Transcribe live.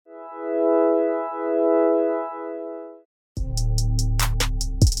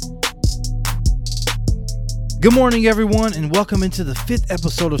Good morning, everyone, and welcome into the 5th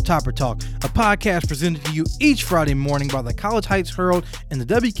episode of Topper Talk, a podcast presented to you each Friday morning by the College Heights Herald and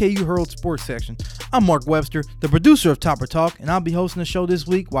the WKU Herald Sports section. I'm Mark Webster, the producer of Topper Talk, and I'll be hosting the show this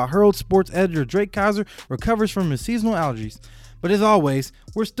week while Herald Sports editor Drake Kaiser recovers from his seasonal allergies. But as always,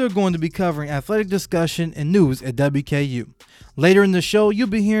 we're still going to be covering athletic discussion and news at WKU. Later in the show, you'll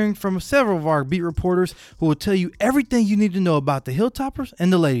be hearing from several of our beat reporters who will tell you everything you need to know about the Hilltoppers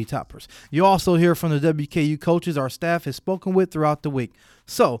and the Lady Toppers. You'll also hear from the WKU coaches our staff has spoken with throughout the week.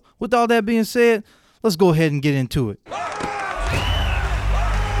 So, with all that being said, let's go ahead and get into it.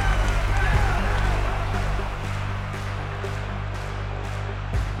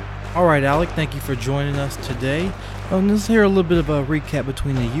 All right, Alec, thank you for joining us today. Let's hear a little bit of a recap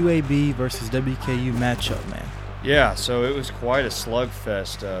between the UAB versus WKU matchup, man. Yeah, so it was quite a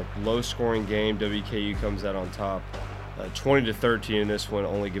slugfest, low-scoring game. WKU comes out on top, 20-13 in this one,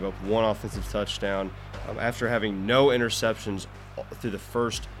 only give up one offensive touchdown. After having no interceptions through the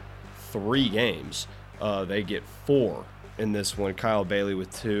first 3 games, they get 4 in this one. Kyle Bailey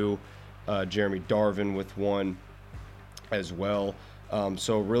with 2, Jeremy Darvin with 1 as well.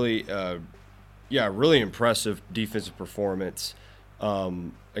 So really, really impressive defensive performance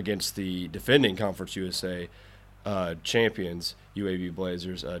against the defending Conference USA champions, UAB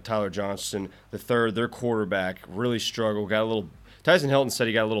Blazers. Tyler Johnston, the third, their quarterback, really struggled. Tyson Helton said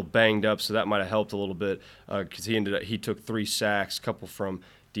he got a little banged up, so that might have helped a little bit because he took 3 sacks, a couple from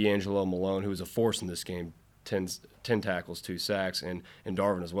D'Angelo Malone, who was a force in this game, 10 tackles, 2 sacks, and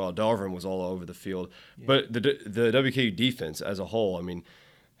Darvin as well. Darvin was all over the field. Yeah. But the WKU defense as a whole, I mean,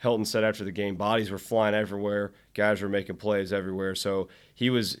 Helton said after the game, bodies were flying everywhere, guys were making plays everywhere. So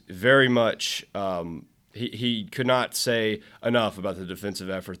he was very much he could not say enough about the defensive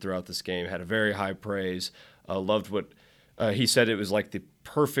effort throughout this game. Had a very high praise. Loved what he said. It was like the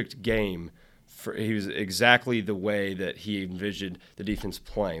perfect game. He was exactly the way that he envisioned the defense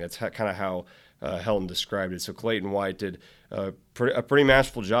playing. That's kind of how Helton described it. So Clayton White did a pretty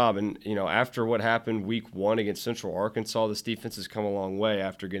masterful job. And, you know, after what happened week 1 against Central Arkansas, this defense has come a long way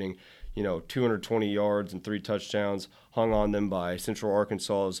after getting, 220 yards and 3 touchdowns hung on them by Central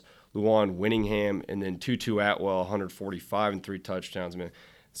Arkansas's Luwan Winningham, and then Tutu Atwell, 145 and 3 touchdowns. I mean,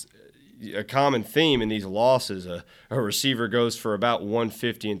 a common theme in these losses, a receiver goes for about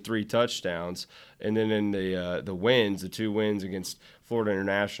 150 and 3 touchdowns. And then in the wins, the 2 wins against Florida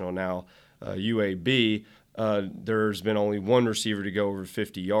International, now UAB, there's been only 1 receiver to go over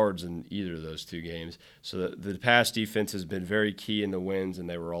 50 yards in either of those 2 games. So the pass defense has been very key in the wins, and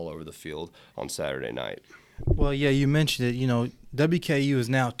they were all over the field on Saturday night. Well, yeah, you mentioned it. WKU is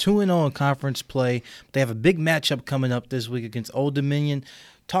now 2-0 in conference play. They have a big matchup coming up this week against Old Dominion.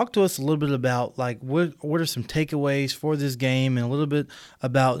 Talk to us a little bit about, what are some takeaways for this game, and a little bit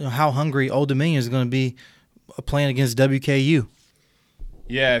about how hungry Old Dominion is going to be playing against WKU.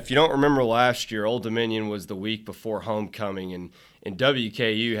 Yeah, if you don't remember last year, Old Dominion was the week before homecoming, and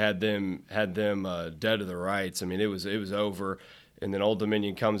WKU had them dead to the rights. I mean, it was over, and then Old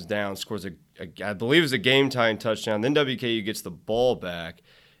Dominion comes down, scores I believe it was a game-tying touchdown. Then WKU gets the ball back.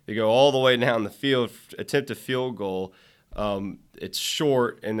 They go all the way down the field, attempt a field goal. It's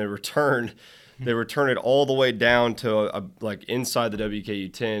short, and they return it all the way down to inside the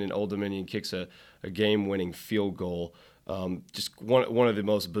WKU 10, and Old Dominion kicks a game-winning field goal. Just one of the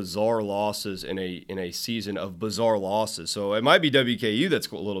most bizarre losses in a season of bizarre losses. So it might be WKU that's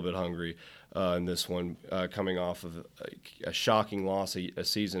a little bit hungry in this one, coming off of a shocking loss a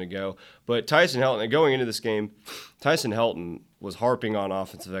season ago. But Tyson Helton, going into this game, Tyson Helton was harping on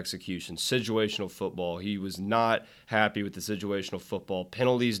offensive execution, situational football. He was not happy with the situational football.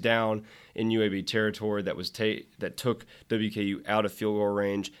 Penalties down in UAB territory that took WKU out of field goal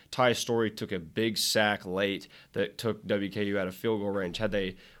range. Ty Story took a big sack late that took WKU out of field goal range. Had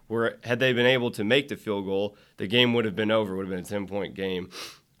they been able to make the field goal, the game would have been over. It would have been a 10-point game.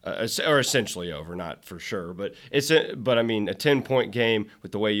 Or essentially over, not for sure, but a 10-point game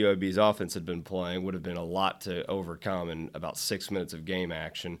with the way UAB's offense had been playing would have been a lot to overcome in about 6 minutes of game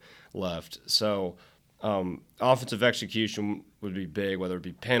action left. So offensive execution would be big, whether it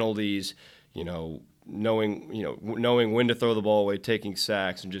be penalties, knowing when to throw the ball away, taking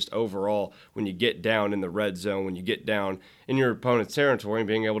sacks, and just overall when you get down in the red zone, when you get down in your opponent's territory and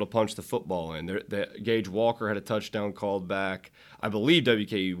being able to punch the football in. Gage Walker had a touchdown called back. I believe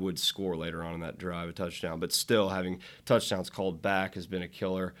WKU would score later on in that drive, a touchdown, but still having touchdowns called back has been a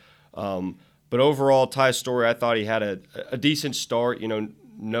killer. But overall, Ty Story, I thought he had a decent start.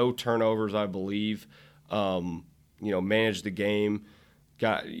 No turnovers, I believe. Managed the game,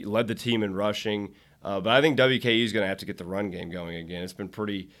 led the team in rushing. But I think WKU is going to have to get the run game going again. It's been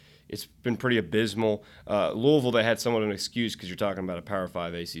pretty it's been pretty abysmal. Louisville, they had somewhat of an excuse because you're talking about a Power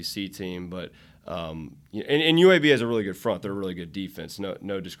 5 ACC team, but and UAB has a really good front. They're a really good defense.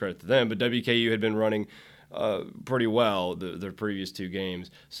 No discredit to them, but WKU had been running pretty well their previous 2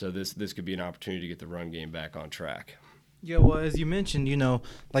 games, so this could be an opportunity to get the run game back on track. Yeah, well, as you mentioned,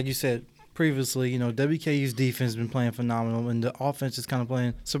 like you said previously, WKU's defense has been playing phenomenal, and the offense is kind of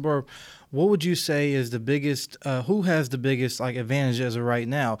playing superb. What would you say is the biggest who has the biggest advantage as of right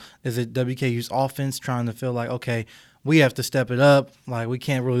now? Is it WKU's offense trying to feel like, okay, we have to step it up, we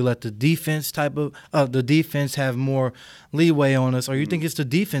can't really let the defense the defense have more leeway on us, or you think it's the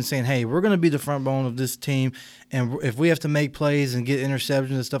defense saying, hey, we're going to be the front bone of this team, and if we have to make plays and get interceptions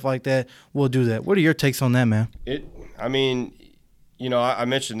and stuff like that, we'll do that? What are your takes on that, man? I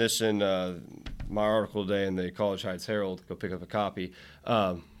mentioned this in my article today in the College Heights Herald. Go pick up a copy.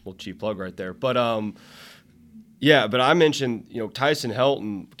 Little cheap plug right there. But but I mentioned, Tyson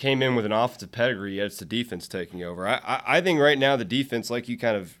Helton came in with an offensive pedigree, yet it's the defense taking over. I think right now the defense, like you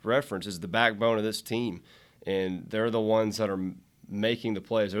kind of referenced, is the backbone of this team, and they're the ones that are making the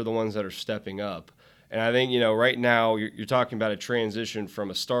plays. They're the ones that are stepping up. And I think, right now you're talking about a transition from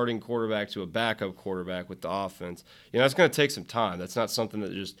a starting quarterback to a backup quarterback with the offense. That's going to take some time. That's not something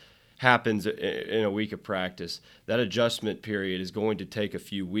that just happens in a week of practice. That adjustment period is going to take a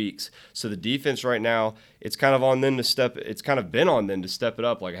few weeks. So the defense right now, it's kind of on them to step it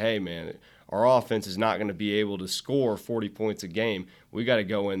up. Like, hey, man, our offense is not going to be able to score 40 points a game. We got to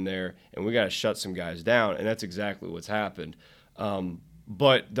go in there and we got to shut some guys down, and that's exactly what's happened.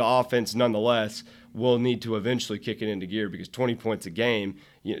 But the offense, nonetheless, will need to eventually kick it into gear, because 20 points a game,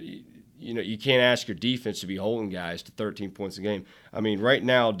 you can't ask your defense to be holding guys to 13 points a game. I mean, right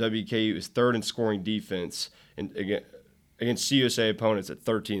now, WKU is third in scoring defense against CUSA opponents at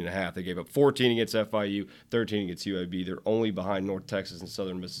 13.5. They gave up 14 against FIU, 13 against UAB. They're only behind North Texas and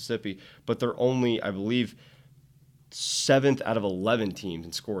Southern Mississippi, but they're only, I believe, 7th out of 11 teams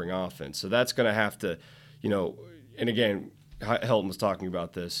in scoring offense. So that's going to have to, and again, Helton was talking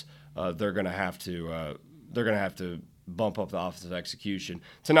about this. They're going to have to bump up the offensive execution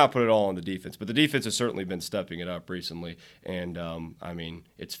to not put it all on the defense. But the defense has certainly been stepping it up recently, and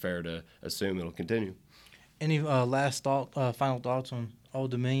it's fair to assume it'll continue. Any final thoughts on Old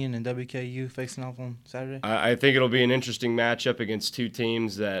Dominion and WKU facing off on Saturday? I think it'll be an interesting matchup against 2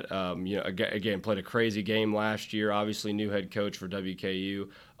 teams that, again, played a crazy game last year. Obviously, new head coach for WKU.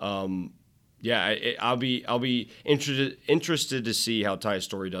 I'll be interested to see how Ty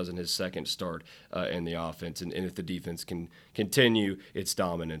Storey does in his second start in the offense, and if the defense can continue its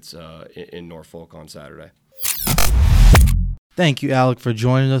dominance in Norfolk on Saturday. Thank you, Alec, for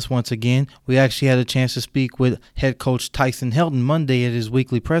joining us once again. We actually had a chance to speak with head coach Tyson Helton Monday at his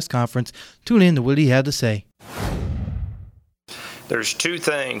weekly press conference. Tune in to what he had to say. There's 2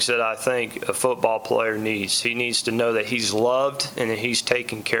 things that I think a football player needs. He needs to know that he's loved and that he's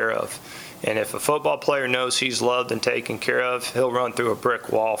taken care of. And if a football player knows he's loved and taken care of, he'll run through a brick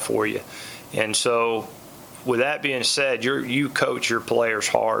wall for you. And so with that being said, you coach your players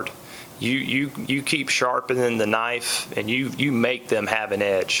hard. You keep sharpening the knife, and you make them have an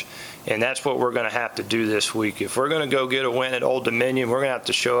edge. And that's what we're going to have to do this week. If we're going to go get a win at Old Dominion, we're going to have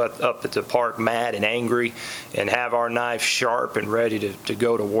to show up at the park mad and angry and have our knife sharp and ready to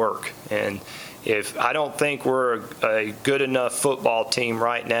go to work. And I don't think we're a good enough football team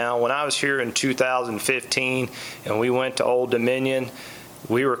right now. When I was here in 2015 and we went to Old Dominion,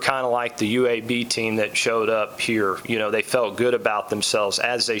 we were kind of like the UAB team that showed up here. They felt good about themselves,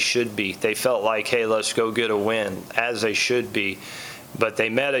 as they should be. They felt like, hey, let's go get a win, as they should be. But they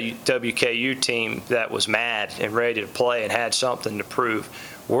met a WKU team that was mad and ready to play and had something to prove.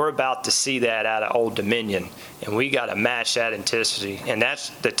 We're about to see that out of Old Dominion, and we got to match that intensity. And that's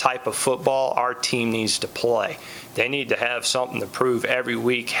the type of football our team needs to play. They need to have something to prove every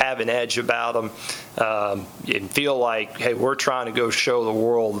week, have an edge about them, and feel like, hey, we're trying to go show the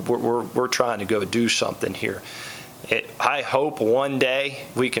world, we're trying to go do something here. I hope one day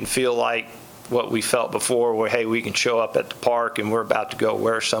we can feel like what we felt before, where, hey, we can show up at the park and we're about to go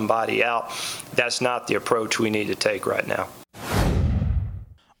wear somebody out. That's not the approach we need to take right now.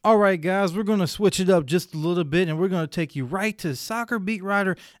 All right, guys, we're going to switch it up just a little bit, and we're going to take you right to soccer beat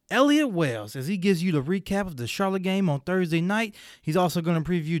writer Elliot Wells as he gives you the recap of the Charlotte game on Thursday night. He's also going to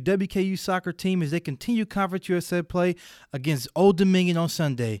preview WKU soccer team as they continue Conference USA play against Old Dominion on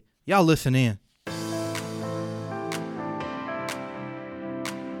Sunday. Y'all listen in.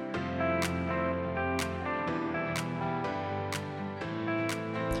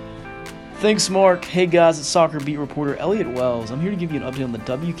 Thanks, Mark. Hey guys, it's soccer beat reporter Elliot Wells. I'm here to give you an update on the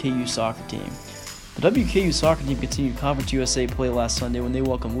WKU soccer team. The WKU soccer team continued Conference USA play last Sunday when they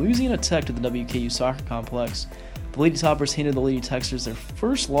welcomed Louisiana Tech to the WKU soccer complex. The Lady Toppers handed the Lady Techsters their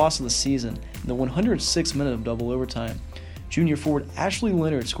first loss of the season in the 106th minute of double overtime. Junior forward Ashley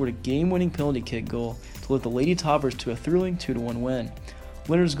Leonard scored a game-winning penalty kick goal to lift the Lady Toppers to a thrilling 2-1 win.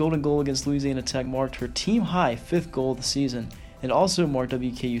 Leonard's golden goal against Louisiana Tech marked her team-high 5th goal of the season and also marked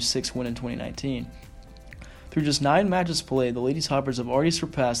WKU's 6th win in 2019. Through just 9 matches played, the Lady Toppers have already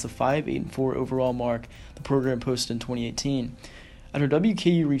surpassed the 5-8-4 overall mark the program posted in 2018. After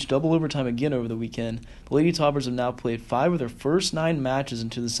WKU reached double overtime again over the weekend, the Lady Toppers have now played 5 of their first 9 matches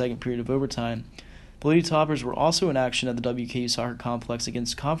into the second period of overtime. The Lady Toppers were also in action at the WKU soccer complex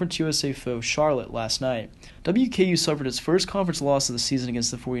against Conference USA foe Charlotte last night. WKU suffered its first conference loss of the season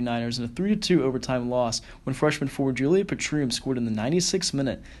against the 49ers in a 3-2 overtime loss when freshman forward Julia Petrum scored in the 96th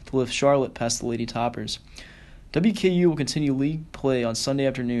minute to lift Charlotte past the Lady Toppers. WKU will continue league play on Sunday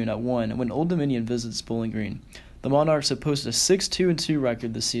afternoon at 1 when Old Dominion visits Bowling Green. The Monarchs have posted a 6-2-2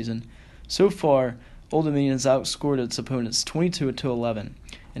 record this season. So far, Old Dominion has outscored its opponents 22-11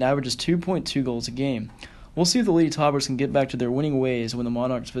 and averages 2.2 goals a game. We'll see if the Lady Toppers can get back to their winning ways when the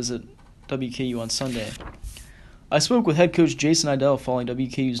Monarchs visit WKU on Sunday. I spoke with head coach Jason Idell following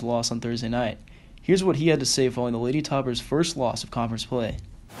WKU's loss on Thursday night. Here's what he had to say following the Lady Toppers' first loss of conference play.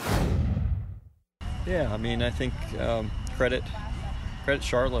 Yeah, I think credit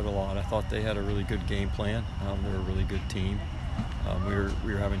Charlotte a lot. I thought they had a really good game plan. They're a really good team.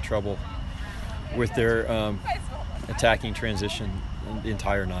 We were having trouble with their attacking transition the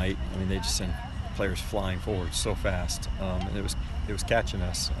entire night. They just sent players flying forward so fast, and it was catching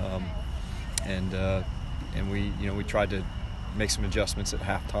us. And we tried to make some adjustments at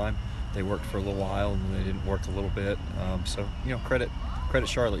halftime. They worked for a little while, and they didn't work a little bit. So credit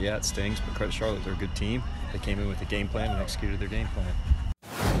Charlotte. Yeah, it stings, but credit Charlotte. They're a good team. They came in with a game plan and executed their game plan.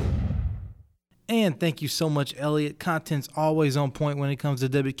 And thank you so much, Elliot. Content's always on point when it comes to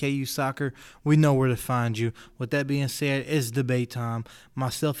WKU soccer. We know where to find you. With that being said, it's debate time.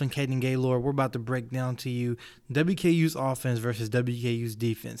 Myself and Caden Gaylord, we're about to break down to you WKU's offense versus WKU's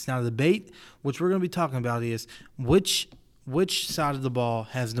defense. Now, the debate, which we're going to be talking about, is which side of the ball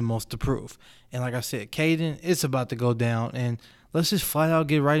has the most to prove. And like I said, Caden, it's about to go down, and let's just flat out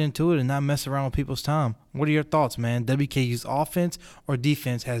get right into it and not mess around with people's time. What are your thoughts, man? WKU's offense or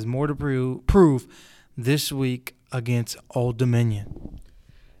defense has more to prove this week against Old Dominion?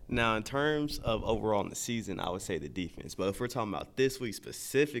 Now, in terms of overall in the season, I would say the defense. But if we're talking about this week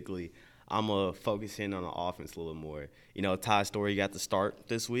specifically, I'm going to focus in on the offense a little more. Ty Story got the start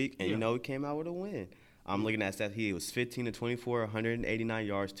this week, and, he came out with a win. I'm looking at stats. He was 15-24, 189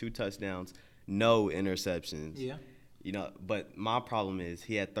 yards, 2 touchdowns, no interceptions. Yeah. But my problem is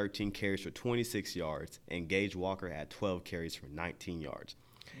he had 13 carries for 26 yards, and Gage Walker had 12 carries for 19 yards.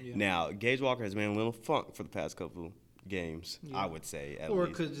 Yeah. Now, Gage Walker has been in a little funk for the past couple games, I would say. Or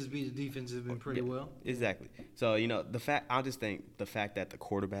it could just be the defense has been pretty well. Exactly. So, I just think the fact that the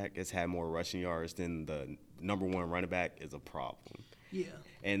quarterback has had more rushing yards than the number one running back is a problem. Yeah.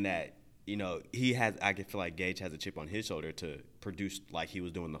 And that, I feel like Gage has a chip on his shoulder to produce like he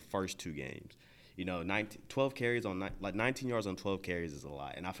was doing the first 2 games. 12 carries on 19 yards on 12 carries is a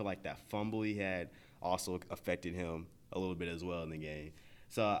lot, and I feel like that fumble he had also affected him a little bit as well in the game.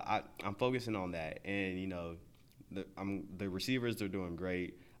 So I'm focusing on that, and the receivers are doing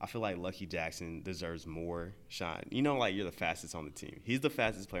great. I feel like Lucky Jackson deserves more shine. You're the fastest on the team. He's the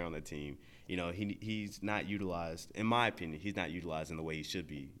fastest player on the team. He's not utilized, in my opinion. He's not utilized in the way he should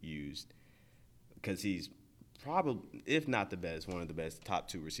be used, because he's probably, if not the best, one of the best top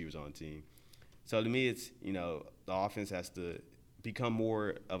 2 receivers on the team. So to me, it's, the offense has to become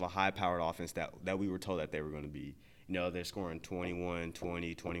more of a high-powered offense that we were told that they were going to be. They're scoring 21,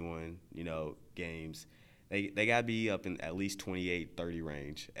 20, 21, games. They got to be up in at least 28, 30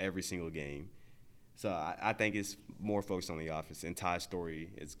 range every single game. So I think it's more focused on the offense. And Ty's story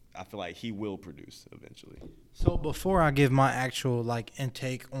I feel like he will produce eventually. So before I give my actual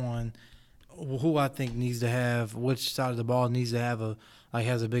intake on who I think needs to have, which side of the ball needs to have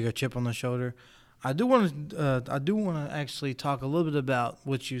has a bigger chip on the shoulder, I do want to actually talk a little bit about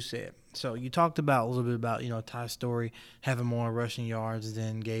what you said. So you talked about a little bit about Ty Story having more rushing yards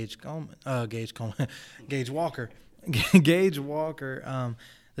than Gage Walker. Gage Walker.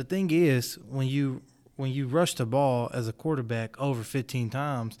 The thing is, when you rush the ball as a quarterback over 15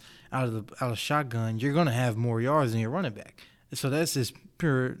 times out of shotgun, you're going to have more yards than your running back. So that's just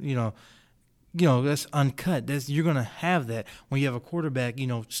pure, that's uncut. You're going to have that when you have a quarterback,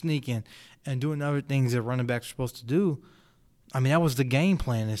 sneaking and doing other things that running backs are supposed to do. I mean, that was the game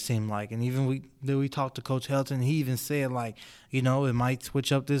plan, it seemed like. And even we talked to Coach Helton, he even said, like, it might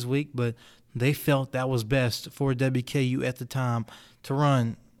switch up this week, but they felt that was best for WKU at the time to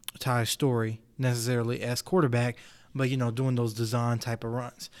run Ty Story necessarily as quarterback, but, doing those design type of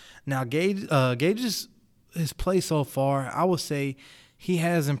runs. Now, Gage's his play so far, I would say he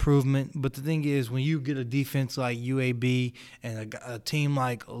has improvement, but the thing is, when you get a defense like UAB and a team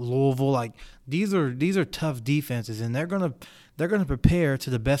like Louisville, like these are tough defenses, and they're gonna prepare to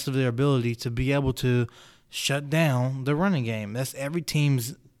the best of their ability to be able to shut down the running game. That's every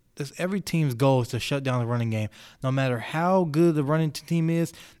team's goal is to shut down the running game. No matter how good the running team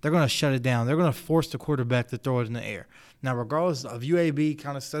is, they're going to shut it down. They're going to force the quarterback to throw it in the air. Now, regardless of UAB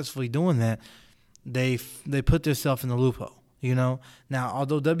kind of successfully doing that, they put themselves in the loophole. Now,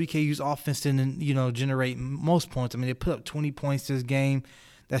 although WKU's offense didn't, generate most points, I mean, they put up 20 points this game.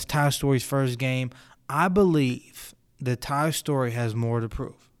 That's Ty Story's first game. I believe that Ty Story has more to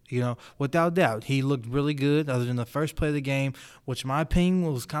prove. Without doubt, he looked really good other than the first play of the game, which in my opinion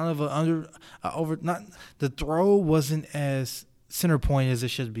was kind of the throw wasn't as center point as it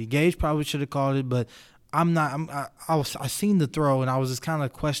should be. Gage probably should have called it, but I seen the throw, and I was just kind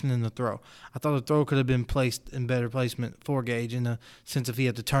of questioning the throw. I thought the throw could have been placed in better placement for Gage in the sense if he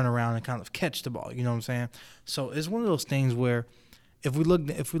had to turn around and kind of catch the ball. You know what I'm saying? So it's one of those things where if we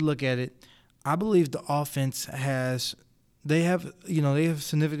look at it, I believe the offense have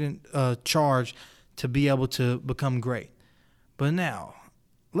significant charge to be able to become great. But now,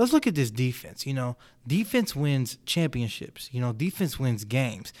 let's look at this defense. Defense wins championships. Defense wins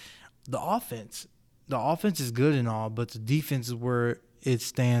games. The offense is good and all, but the defense is where it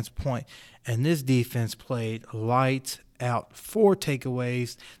stands point. And this defense played lights out. 4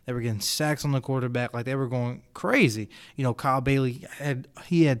 takeaways. They were getting sacks on the quarterback like they were going crazy. Kyle Bailey had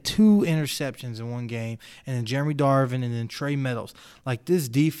 2 interceptions in one game, and then Jeremy Darvin and then Trey Meadows. Like, this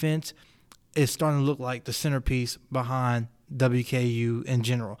defense is starting to look like the centerpiece behind WKU in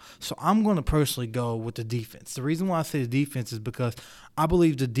general. So I'm going to personally go with the defense. The reason why I say the defense is because I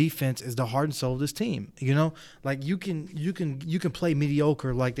believe the defense is the heart and soul of this team. Like you can play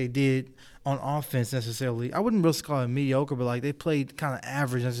mediocre like they did on offense necessarily. I wouldn't really call it mediocre, but like they played kind of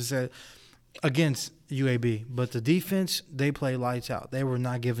average necessarily against UAB. But the defense, they played lights out. They were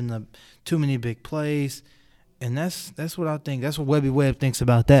not giving up too many big plays, and that's what I think. That's what Webby Webb thinks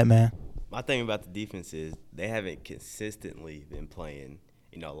about that, man. My thing about the defense is they haven't consistently been playing,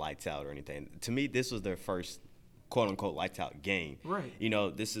 lights out or anything. To me, this was their first quote-unquote lights out game. Right.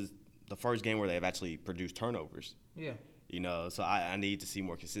 This is the first game where they've actually produced turnovers. Yeah. So I need to see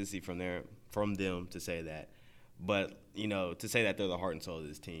more consistency from them to say that. But, to say that they're the heart and soul of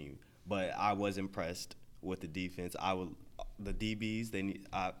this team. But I was impressed with the defense. The DBs,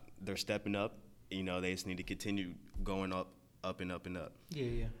 they're stepping up. They just need to continue going up and up and up.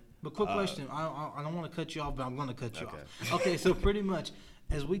 Yeah. But quick question. I don't want to cut you off, but I'm going to cut you off. Okay, so pretty much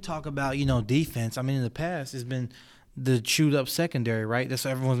as we talk about, defense, I mean, in the past it's been the chewed up secondary, right? That's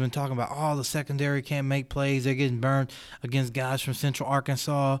what everyone's been talking about. Oh, the secondary can't make plays. They're getting burned against guys from Central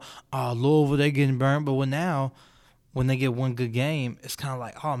Arkansas. Louisville, they're getting burned. But when they get one good game, it's kind of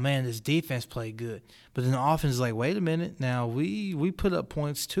like, oh, man, this defense played good. But then the offense is like, wait a minute. Now, we put up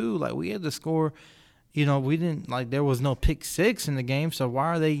points too. Like, we had to score. We didn't there was no pick 6 in the game, so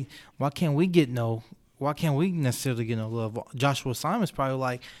why can't we necessarily get no love? Joshua Simon's probably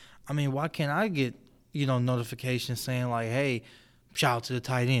like, I mean, why can't I get, notifications saying like, hey, shout out to the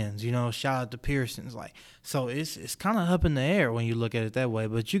tight ends, shout out to Pearson's, like, so it's kind of up in the air when you look at it that way,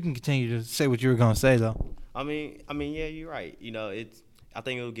 but you can continue to say what you were going to say though. I mean, yeah, you're right. I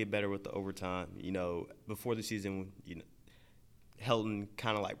think it'll get better with the overtime. Before the season, Helton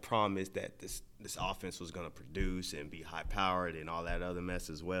kind of promised that this offense was going to produce and be high powered and all that other mess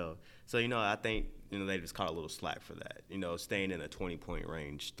as well. So I think they just caught a little slack for that. Staying in a 20-point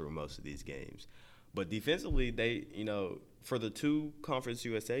range through most of these games, but defensively they for the 2 Conference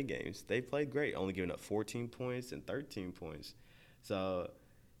USA games they played great, only giving up 14 points and 13 points. So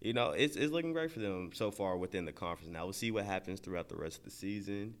it's looking great for them so far within the conference. Now, we'll see what happens throughout the rest of the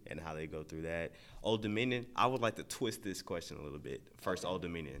season and how they go through that. Old Dominion, I would like to twist this question a little bit. First, Old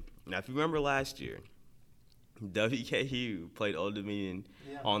Dominion. Now, if you remember last year, WKU played Old Dominion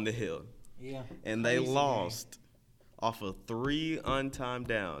on the Hill. Yeah. And they lost off of 3 untimed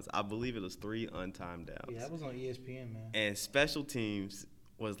downs. I believe it was 3 untimed downs. Yeah, that was on ESPN, man. And special teams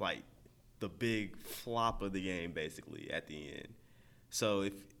was the big flop of the game, basically, at the end. So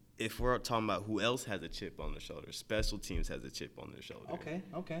if we're talking about who else has a chip on their shoulder, special teams has a chip on their shoulder. Okay.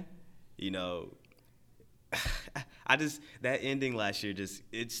 That ending last year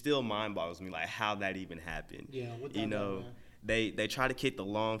it still mind boggles me how that even happened. Yeah, what man. They try to kick the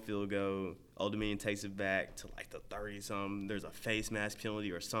long field goal. Old Dominion takes it back to like the 30-something. There's a face mask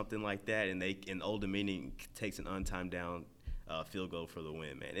penalty or something like that, and Old Dominion takes an untimed down field goal for the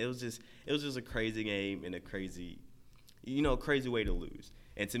win. Man, it was just a crazy game and a crazy way to lose.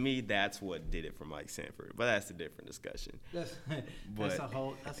 And to me, that's what did it for Mike Sanford. But that's a different discussion. That's a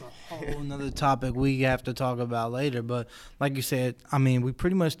whole another topic we have to talk about later. But like you said, I mean, we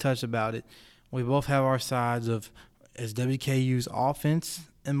pretty much touched about it. We both have our sides of, is WKU's offense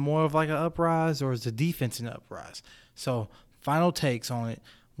and more of like an uprise, or is the defense an uprise? So final takes on it.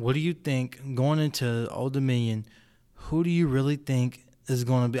 What do you think going into Old Dominion? Who do you really think is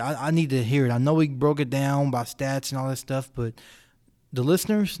going to be? I need to hear it. I know we broke it down by stats and all that stuff, but the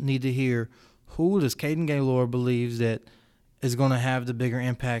listeners need to hear who does Caden Gaylord believes that is going to have the bigger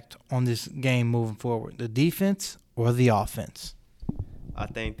impact on this game moving forward, the defense or the offense? I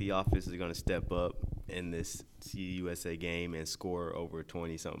think the offense is going to step up in this CUSA game and score over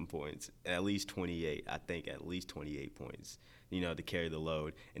 20-something points, at least 28. I think at least 28 points, to carry the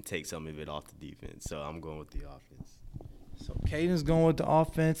load and take some of it off the defense. So I'm going with the offense. So Caden's going with the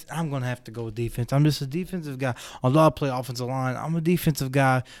offense. I'm going to have to go with defense. I'm just a defensive guy. Although I play offensive line, I'm a defensive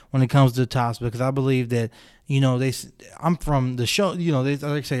guy when it comes to the tops because I believe that, I'm from the show, like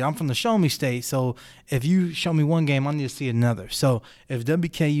I say, I'm from the show me state. So if you show me one game, I need to see another. So if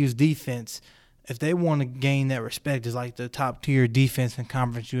WKU's defense, if they want to gain that respect as like the top tier defense in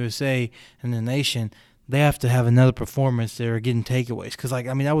Conference USA in the nation, they have to have another performance that are getting takeaways. Because,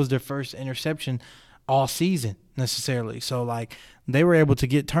 that was their first interception all season necessarily. So, they were able to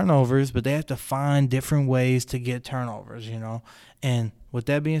get turnovers, but they have to find different ways to get turnovers, And with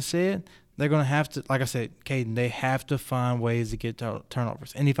that being said, they're going to have to, like I said, Caden, they have to find ways to get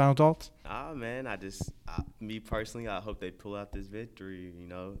turnovers. Any final thoughts? Man, me personally, I hope they pull out this victory.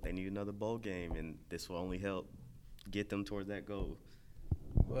 They need another bowl game, and this will only help get them towards that goal.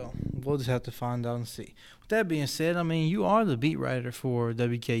 Well, we'll just have to find out and see. With that being said, you are the beat writer for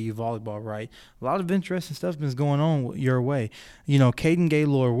WKU volleyball, right? A lot of interesting stuff has been going on your way. Caden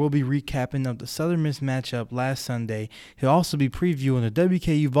Gaylord will be recapping of the Southern Miss matchup last Sunday. He'll also be previewing the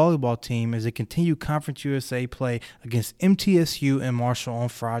WKU volleyball team as they continue Conference USA play against MTSU and Marshall on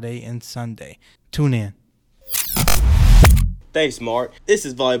Friday and Sunday. Tune in. Thanks, Mark. This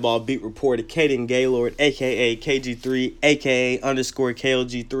is Volleyball Beat Reporter Caden Gaylord, a.k.a. KG3, a.k.a.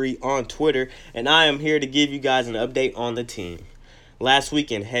 _KLG3 on Twitter, and I am here to give you guys an update on the team. Last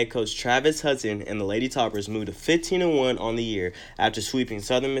weekend, head coach Travis Hudson and the Lady Toppers moved to 15-1 on the year after sweeping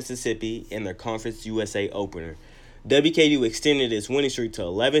Southern Mississippi in their Conference USA opener. WKU extended its winning streak to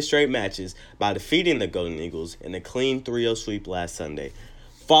 11 straight matches by defeating the Golden Eagles in a clean 3-0 sweep last Sunday.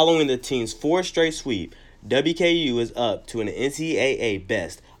 Following the team's 4th straight sweep, WKU is up to an NCAA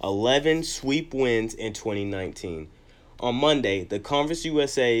best 11 sweep wins in 2019. On Monday, the Conference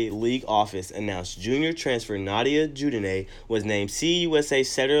USA League office announced junior transfer Nadia Judene was named CUSA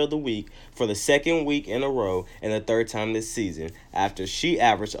Setter of the Week for the 2nd week in a row and the 3rd time this season after she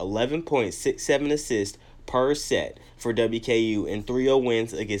averaged 11.67 assists per set for WKU in 3-0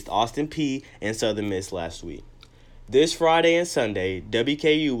 wins against Austin Peay and Southern Miss last week. This Friday and Sunday,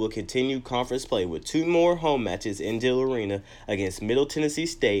 WKU will continue conference play with 2 more home matches in Dill Arena against Middle Tennessee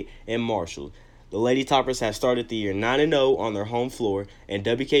State and Marshall. The Lady Toppers have started the year 9-0 on their home floor, and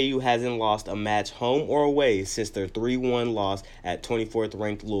WKU hasn't lost a match home or away since their 3-1 loss at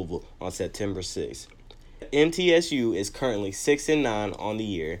 24th-ranked Louisville on September 6th. MTSU is currently 6-9 on the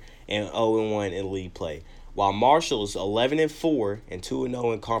year and 0-1 in league play, while Marshall is 11-4 and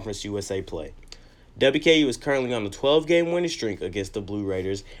 2-0 in Conference USA play. WKU is currently on a 12-game winning streak against the Blue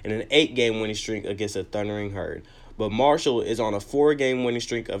Raiders and an 8-game winning streak against the Thundering Herd, but Marshall is on a 4-game winning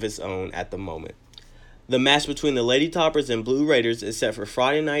streak of its own at the moment. The match between the Lady Toppers and Blue Raiders is set for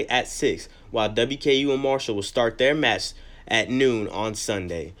Friday night at 6, while WKU and Marshall will start their match at noon on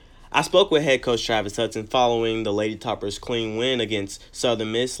Sunday. I spoke with head coach Travis Hudson following the Lady Toppers' clean win against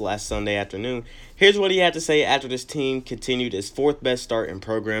Southern Miss last Sunday afternoon. Here's what he had to say after this team continued its 4th best start in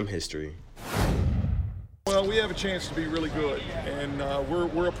program history. Well, we have a chance to be really good, and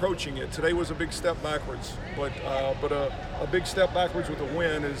we're approaching it. Today was a big step backwards, but a big step backwards with a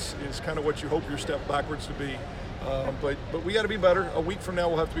win is kind of what you hope your step backwards to be. But we got to be better. A week from now,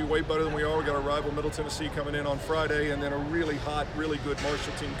 we'll have to be way better than we are. We got our rival Middle Tennessee coming in on Friday, and then a really hot, really good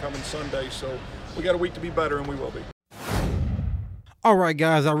Marshall team coming Sunday. So we got a week to be better, and we will be. All right,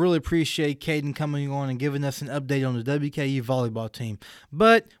 guys, I really appreciate Caden coming on and giving us an update on the WKU volleyball team.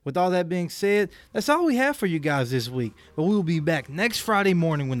 But with all that being said, that's all we have for you guys this week. But we will be back next Friday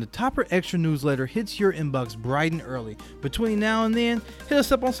morning when the Topper Extra newsletter hits your inbox bright and early. Between now and then, hit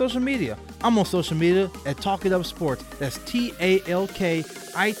us up on social media. I'm on social media at Talk It Up Sports. That's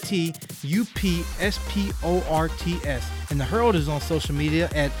TalkItUpSports. And the Herald is on social media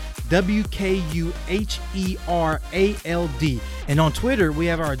at WKUHERALD. And on Twitter, we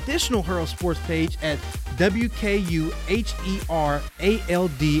have our additional Herald Sports page at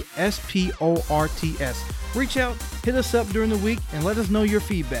WKUHERALDSPORTS. Reach out, hit us up during the week, and let us know your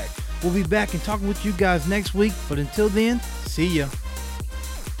feedback. We'll be back and talking with you guys next week, but until then, see ya.